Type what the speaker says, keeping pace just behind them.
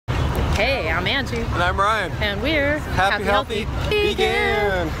Hey, I'm Angie. And I'm Ryan. And we're Happy Healthy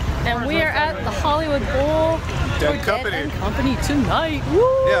Vegan. And we are at the Hollywood Bowl Dead for Company. Dead Company tonight.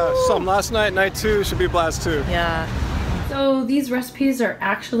 Woo! Yeah, some last night, night 2 should be a blast too. Yeah. So these recipes are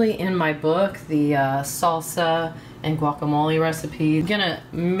actually in my book, the salsa and guacamole recipe. I'm gonna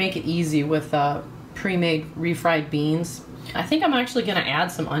make it easy with pre-made refried beans. I think I'm actually gonna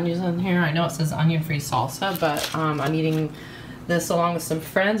add some onions in here. I know it says onion-free salsa, but I'm eating this along with some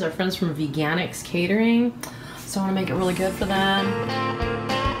friends, our friends from Veganic Catering. So I wanna make it really good for them.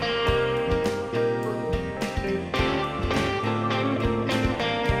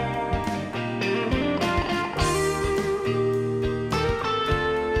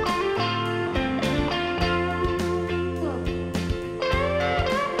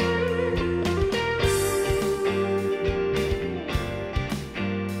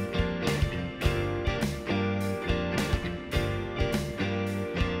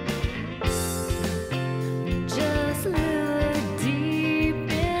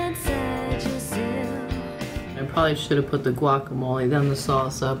 Probably should have put the guacamole, then the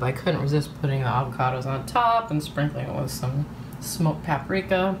salsa, but I couldn't resist putting the avocados on top and sprinkling it with some smoked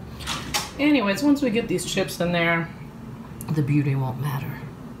paprika. Anyways, once we get these chips in there, the beauty won't matter.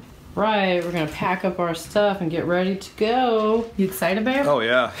 Right, we're gonna pack up our stuff and get ready to go. You excited, babe? Oh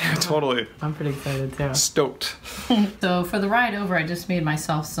yeah, totally. I'm pretty excited too. Stoked. So for the ride over, I just made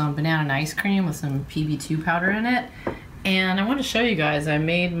myself some banana and ice cream with some PB2 powder in it. And I want to show you guys, I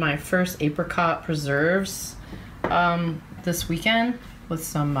made my first apricot preserves this weekend with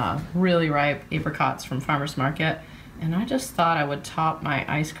some really ripe apricots from Farmer's Market, and I just thought I would top my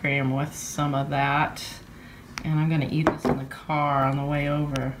ice cream with some of that, and I'm gonna eat this in the car on the way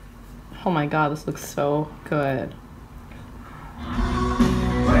over. Oh my god, this looks so good.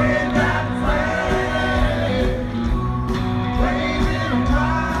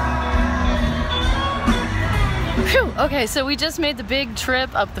 Whew. Okay, so we just made the big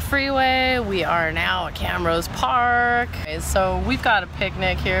trip up the freeway. We are now at Camrose Park. Okay, so we've got a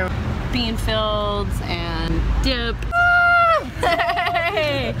picnic here. Bean fields and dip.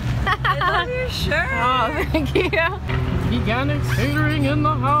 Hey! I love your shirt! Oh, thank you. Veganic Catering in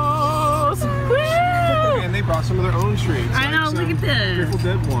the house. Woo! And they brought some of their own treats. I know, look at this. Beautiful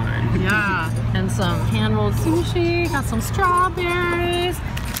dead wine. Yeah, and some hand-rolled sushi. Got some strawberries.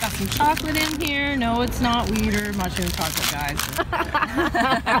 Got some chocolate in here. No, it's not wheat or mushroom chocolate, guys.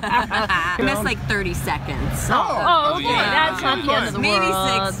 I missed like 30 seconds. Oh, okay. Yeah. That's not the end of the Maybe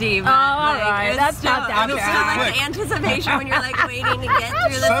world. 60, Oh, but all like, right. it's That's still, not that it's still bad. like the anticipation when you're like waiting to get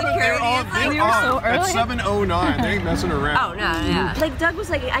through the security. It's like, you were so early. At 7:09, they ain't messing around. oh, no, yeah. Like Doug was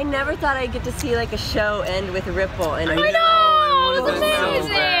like, I never thought I'd get to see like a show end with a ripple. And I know! It was so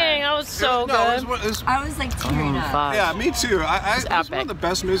amazing! That was so good. I was like tearing up. Yeah, me too. It's one of the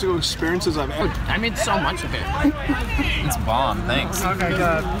best musical experiences I've ever. I made so much of it. It's bomb, thanks. Okay,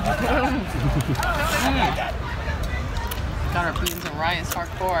 good. Got our beans and rice,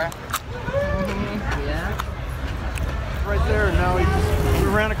 hardcore. Yeah. Right there, and now we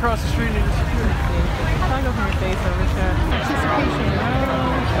ran across the street and he disappeared. Trying to go from your face over shit. Anticipation,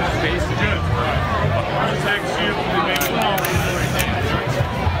 Face to do it. Text you, we make it all.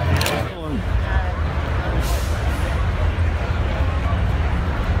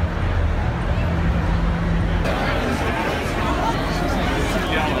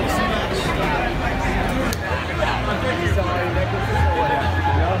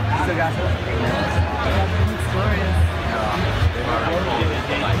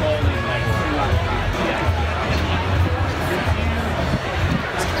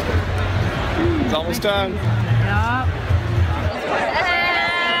 It's almost done. Yeah.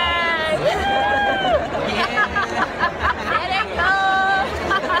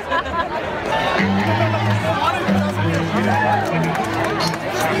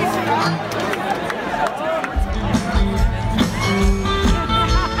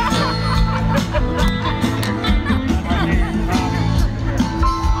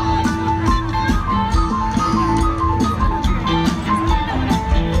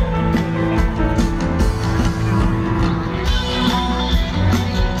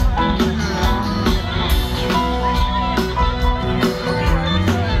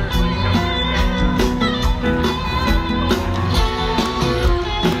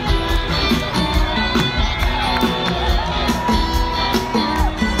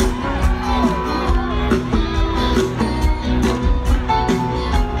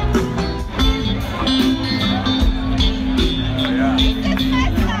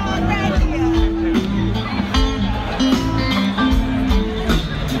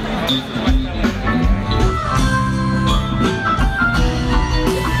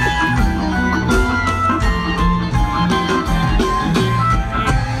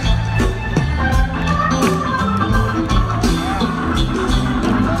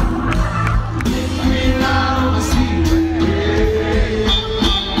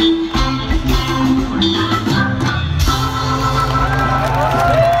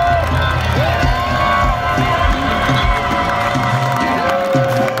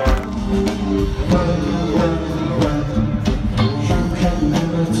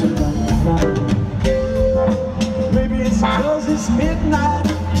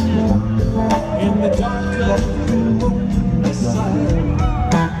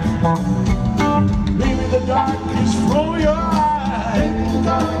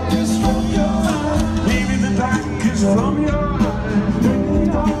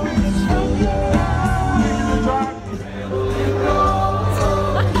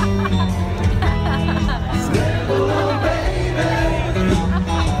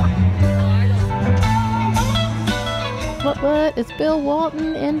 What? It's Bill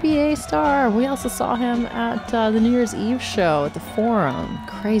Walton, NBA star. We also saw him at the New Year's Eve show at the Forum.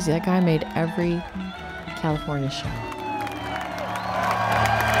 Crazy, that guy made every California show.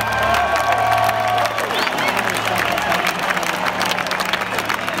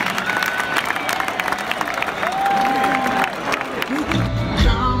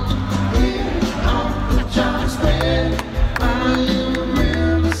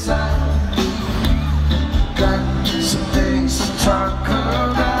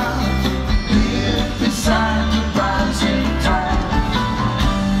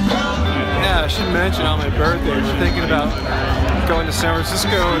 On my birthday, we're thinking about going to San Francisco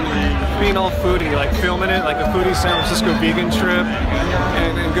and being all foodie, like filming it, like a foodie San Francisco vegan trip,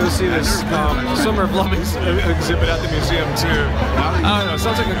 and go see this Summer of Love exhibit at the museum too. I don't know, it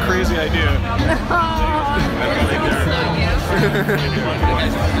sounds like a crazy idea.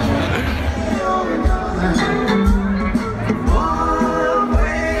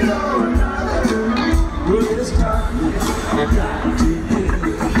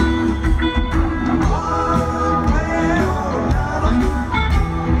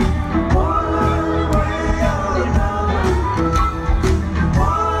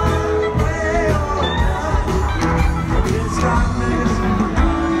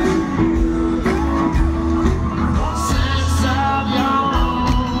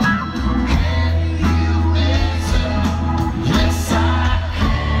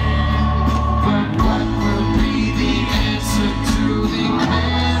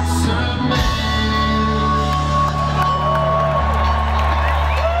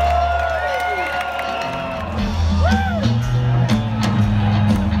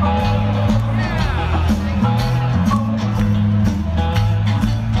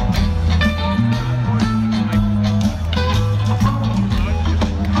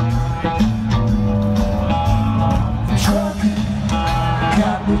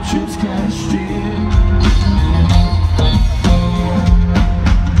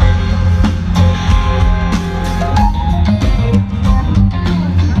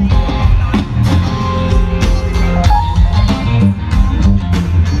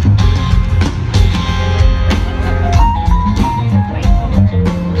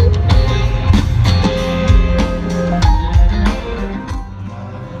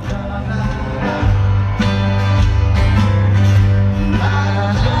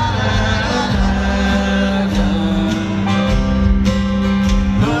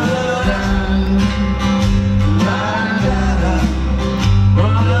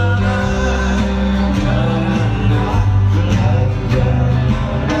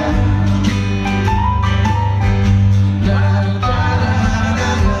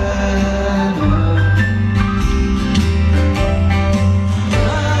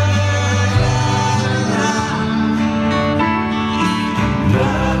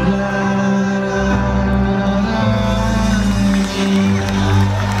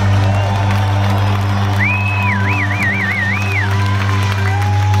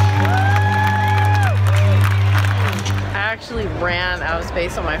 ran out of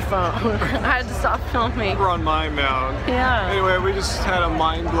space on my phone. I had to stop filming. We're on my mound. Yeah. Anyway, we just had a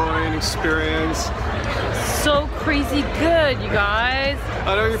mind-blowing experience. So crazy good, you guys.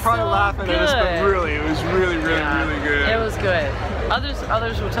 I know you're probably laughing at us, but really, it was really good. It was good.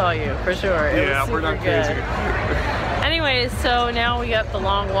 Others will tell you, for sure. It was super we're not good. crazy. Anyways, so now we got the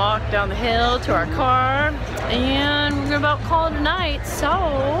long walk down the hill to our car, and we're about to call it a night, so...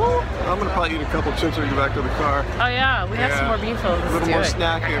 I'm gonna probably eat a couple chips and go back to the car. Oh yeah, we have some more bean filled. A little more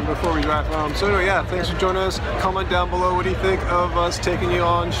snacking before we drive home. So anyway, yeah, thanks for joining us. Comment down below what do you think of us taking you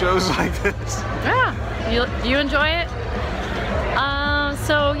on shows like this. Yeah, you enjoy it?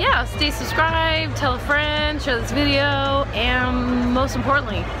 So yeah, stay subscribed, tell a friend, share this video, and most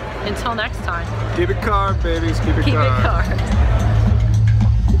importantly, until next time. Keep it carb, babies. Keep it carb. Keep it carb.